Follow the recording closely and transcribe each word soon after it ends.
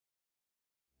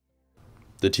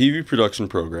The TV production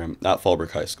program at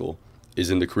Fallbrook High School is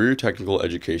in the Career Technical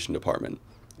Education Department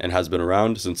and has been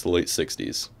around since the late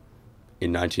 60s.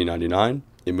 In 1999,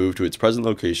 it moved to its present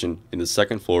location in the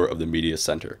second floor of the Media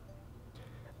Center.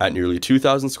 At nearly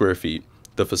 2,000 square feet,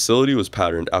 the facility was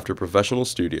patterned after professional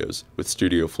studios with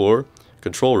studio floor,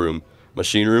 control room,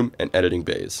 machine room, and editing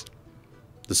bays.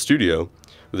 The studio,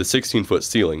 with a 16-foot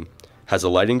ceiling, has a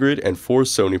lighting grid and 4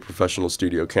 Sony professional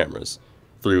studio cameras,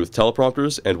 3 with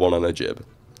teleprompters and 1 on a jib.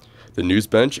 The news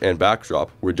bench and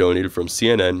backdrop were donated from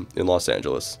CNN in Los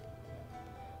Angeles.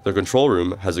 The control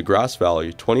room has a Grass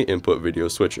Valley 20-input video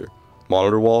switcher,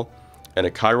 monitor wall, and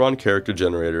a Chiron character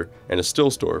generator and a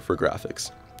still store for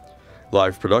graphics.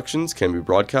 Live productions can be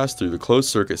broadcast through the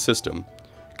closed-circuit system,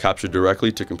 captured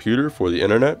directly to computer for the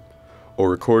internet,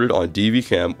 or recorded on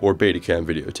DV-cam or Betacam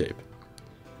videotape.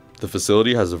 The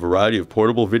facility has a variety of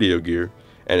portable video gear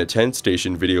and a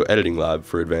 10-station video editing lab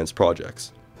for advanced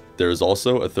projects. There is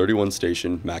also a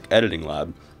 31-station Mac editing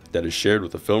lab that is shared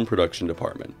with the film production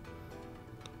department.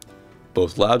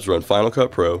 Both labs run Final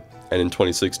Cut Pro, and in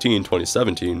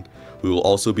 2016-2017, we will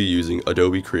also be using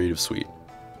Adobe Creative Suite.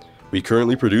 We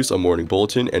currently produce a morning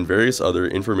bulletin and various other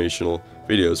informational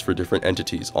videos for different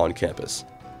entities on campus.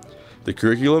 The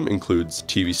curriculum includes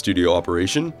TV studio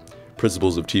operation,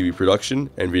 principles of TV production,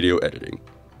 and video editing.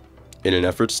 In an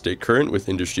effort to stay current with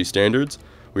industry standards,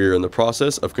 we are in the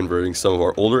process of converting some of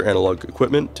our older analog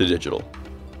equipment to digital.